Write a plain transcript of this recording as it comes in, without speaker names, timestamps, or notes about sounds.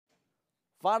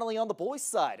Finally, on the boys'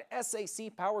 side,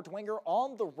 SAC Power Dwenger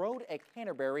on the road at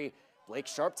Canterbury. Blake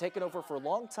Sharp taking over for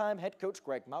longtime head coach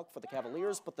Greg Malk for the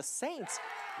Cavaliers, but the Saints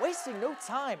wasting no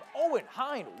time.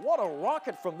 Hein, what a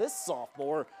rocket from this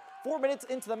sophomore. 4 minutes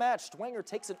into the match, Dwenger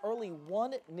takes an early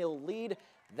 1-0 lead.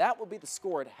 That will be the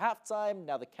score at halftime.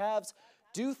 Now the Cavs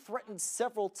do threaten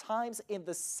several times in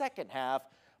the second half,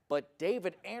 but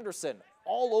David Anderson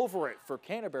all over it for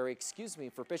Canterbury,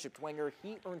 for Bishop Dwenger.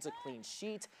 He earns a clean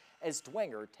sheet as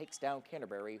Dwenger takes down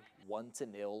Canterbury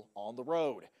 1-0 on the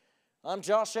road. I'm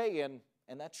Josh Ayen,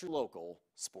 and that's your local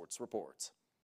sports report.